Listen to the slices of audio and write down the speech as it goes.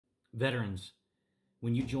Veterans,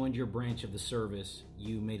 when you joined your branch of the service,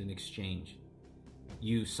 you made an exchange.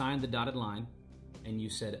 You signed the dotted line and you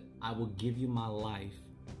said, I will give you my life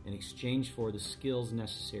in exchange for the skills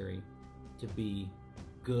necessary to be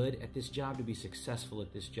good at this job, to be successful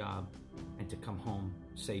at this job, and to come home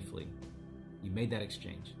safely. You made that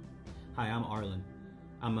exchange. Hi, I'm Arlen.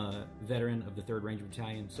 I'm a veteran of the 3rd Ranger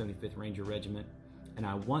Battalion, 75th Ranger Regiment, and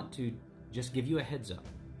I want to just give you a heads up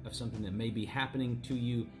of something that may be happening to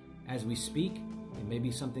you as we speak. It may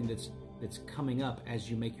be something that's coming up as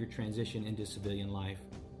you make your transition into civilian life.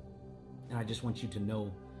 And I just want you to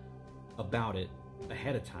know about it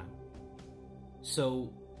ahead of time.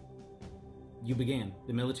 So you began.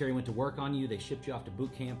 The military went to work on you. They shipped you off to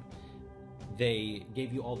boot camp. They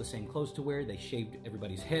gave you all the same clothes to wear. They shaved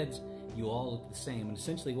everybody's heads. You all looked the same. And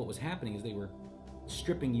essentially what was happening is they were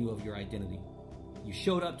stripping you of your identity. You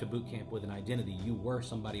showed up to boot camp with an identity. You were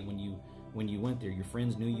somebody when you went there. Your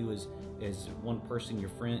friends knew you as one person.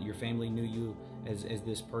 Your family knew you as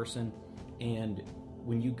this person. And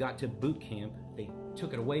when you got to boot camp, they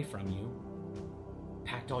took it away from you,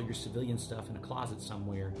 packed all your civilian stuff in a closet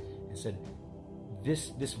somewhere, and said,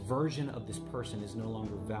 this version of this person is no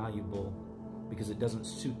longer valuable because it doesn't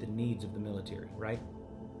suit the needs of the military, right?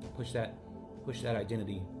 Push that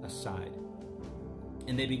identity aside.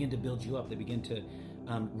 And they begin to build you up. They begin to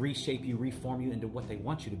reshape you, reform you into what they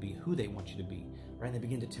want you to be, who they want you to be, right? And they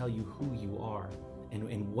begin to tell you who you are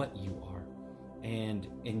and what you are. And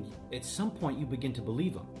at some point you begin to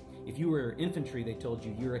believe them. If you were infantry, they told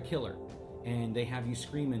you you're a killer, and they have you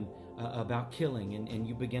screaming about killing, and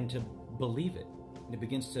you begin to believe it. And it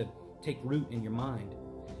begins to take root in your mind.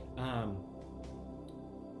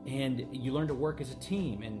 And you learn to work as a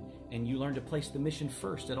team, and you learn to place the mission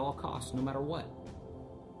first at all costs, no matter what.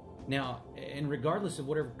 Now, and regardless of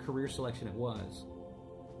whatever career selection it was,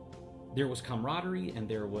 there was camaraderie and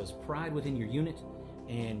there was pride within your unit,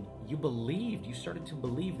 and you started to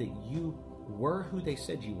believe that you were who they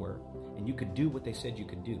said you were, and you could do what they said you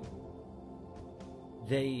could do.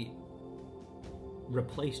 They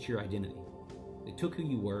replaced your identity. They took who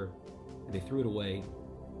you were, and they threw it away,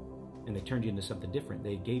 and they turned you into something different.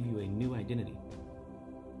 They gave you a new identity.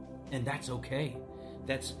 And that's okay.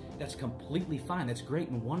 That's completely fine. That's great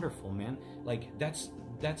and wonderful, man. Like, that's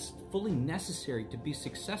fully necessary to be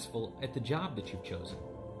successful at the job that you've chosen.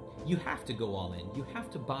 You have to go all in. You have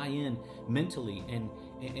to buy in mentally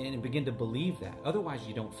and begin to believe that. Otherwise,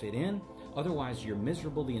 you don't fit in. Otherwise, you're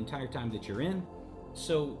miserable the entire time that you're in.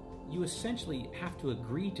 So you essentially have to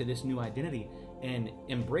agree to this new identity and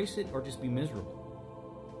embrace it, or just be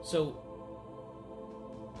miserable. So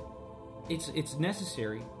it's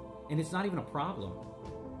necessary, and it's not even a problem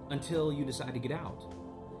until you decide to get out.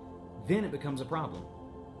 Then it becomes a problem.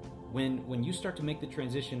 When you start to make the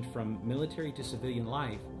transition from military to civilian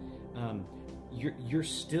life, you're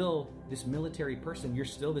still this military person, you're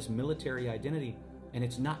still this military identity, and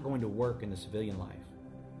it's not going to work in the civilian life.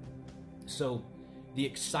 So the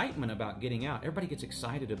excitement about getting out, everybody gets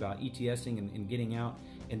excited about ETSing and getting out,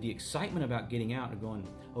 and the excitement about getting out and going,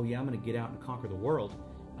 oh yeah, I'm going to get out and conquer the world.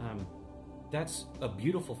 That's a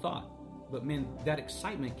beautiful thought. But man, that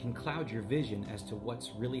excitement can cloud your vision as to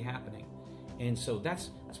what's really happening. And so that's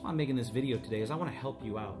why I'm making this video today, is I want to help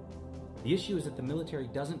you out. The issue is that the military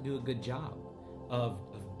doesn't do a good job of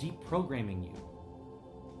deprogramming you,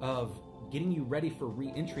 of getting you ready for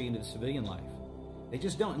re-entry into the civilian life. They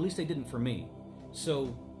just don't. At least they didn't for me.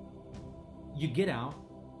 So you get out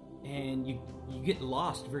and you get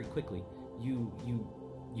lost very quickly. You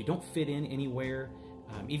don't fit in anywhere.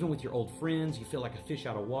 Even with your old friends, you feel like a fish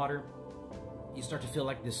out of water. You start to feel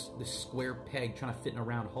like this square peg trying to fit in a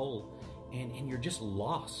round hole, and you're just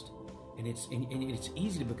lost. And it's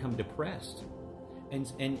easy to become depressed,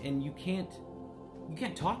 and you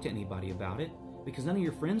can't talk to anybody about it, because none of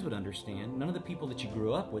your friends would understand. None of the people that you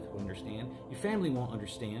grew up with would understand. Your family won't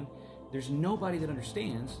understand. There's nobody that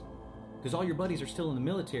understands, because all your buddies are still in the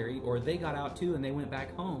military, or they got out too and they went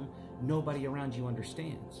back home. Nobody around you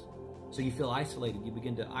understands. So you feel isolated. You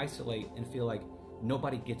begin to isolate and feel like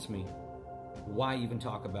nobody gets me. Why even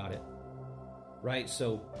talk about it? Right?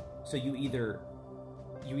 So you either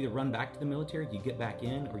run back to the military, you get back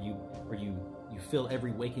in, or you fill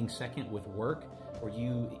every waking second with work, or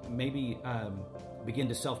you maybe begin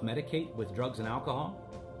to self-medicate with drugs and alcohol,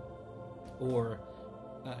 or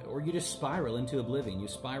you just spiral into oblivion. You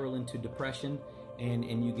spiral into depression,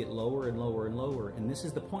 and you get lower and lower and lower. And this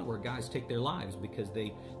is the point where guys take their lives, because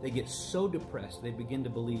they get so depressed, they begin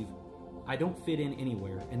to believe, I don't fit in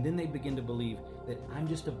anywhere. And then they begin to believe that I'm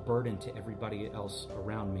just a burden to everybody else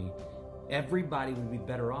around me. Everybody would be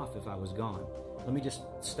better off if I was gone. Let me just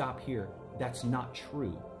stop here. That's not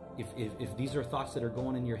true. If these are thoughts that are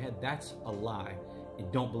going in your head, that's a lie.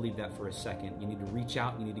 And don't believe that for a second. You need to reach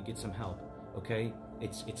out. You need to get some help. Okay?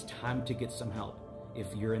 It's time to get some help if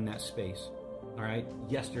you're in that space. All right?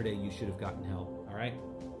 Yesterday you should have gotten help. All right?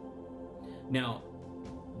 Now,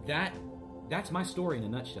 that's my story in a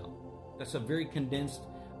nutshell. That's a very condensed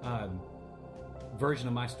version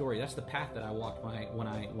of my story. That's the path that I walked when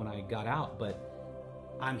I got out.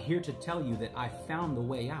 But I'm here to tell you that I found the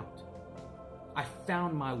way out. I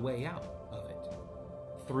found my way out of it.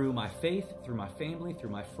 Through my faith, through my family,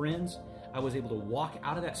 through my friends, I was able to walk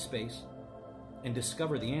out of that space and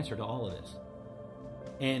discover the answer to all of this.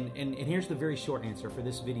 And here's the very short answer for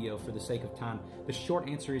this video, for the sake of time. The short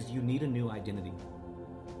answer is you need a new identity.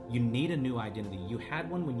 You need a new identity. You had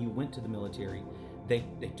one when you went to the military. They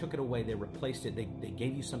took it away. They replaced it. They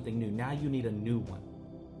gave you something new. Now you need a new one.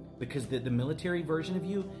 Because the military version of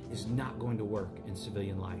you is not going to work in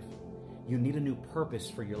civilian life. You need a new purpose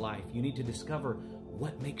for your life. You need to discover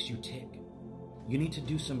what makes you tick. You need to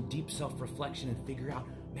do some deep self-reflection and figure out,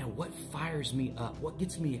 man, what fires me up? What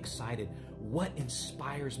gets me excited? What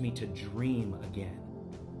inspires me to dream again?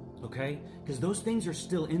 Okay? Because those things are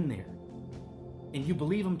still in there. And you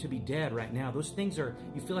believe them to be dead right now. Those things are,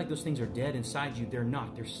 you feel like those things are dead inside you. They're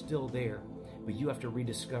not. They're still there. But you have to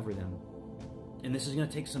rediscover them. And this is going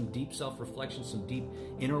to take some deep self-reflection, some deep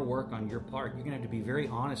inner work on your part. You're going to have to be very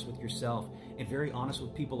honest with yourself and very honest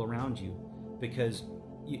with people around you, because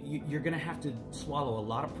you're going to have to swallow a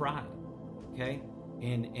lot of pride, okay?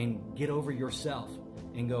 And get over yourself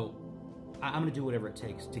and go, I'm going to do whatever it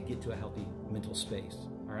takes to get to a healthy mental space,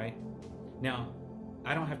 all right? Now,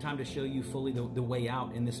 I don't have time to show you fully the way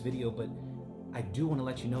out in this video, but I do want to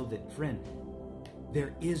let you know that, friend,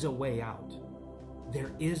 there is a way out.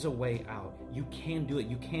 There is a way out. You can do it.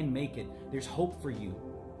 You can make it. There's hope for you,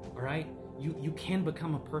 all right? You can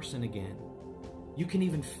become a person again. You can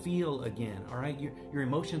even feel again, all right? Your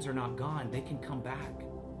emotions are not gone. They can come back,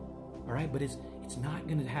 all right? But it's not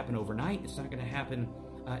going to happen overnight. It's not going to happen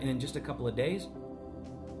in just a couple of days.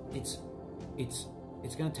 It's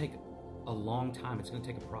going to take a long time. It's going to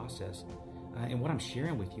take a process. And what I'm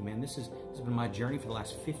sharing with you, man, this has been my journey for the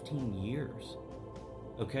last 15 years,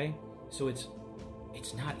 okay? So it's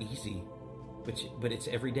not easy, but it's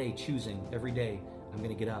every day choosing. Every day I'm going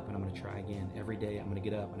to get up and I'm going to try again. Every day I'm going to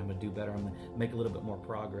get up and I'm going to do better. I'm going to make a little bit more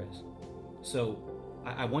progress. So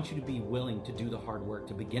I want you to be willing to do the hard work,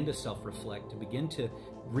 to begin to self-reflect, to begin to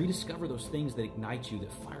rediscover those things that ignite you,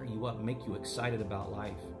 that fire you up, make you excited about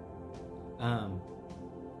life.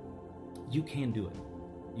 You can do it.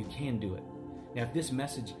 You can do it. Now, if this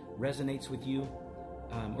message resonates with you,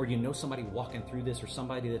 or you know somebody walking through this, or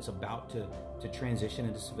somebody that's about to transition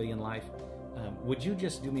into civilian life, would you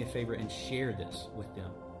just do me a favor and share this with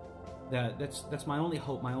them? That's my only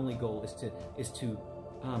hope. My only goal is to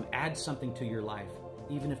add something to your life,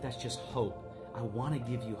 even if that's just hope. I want to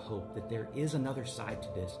give you hope that there is another side to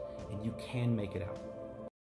this, and you can make it out.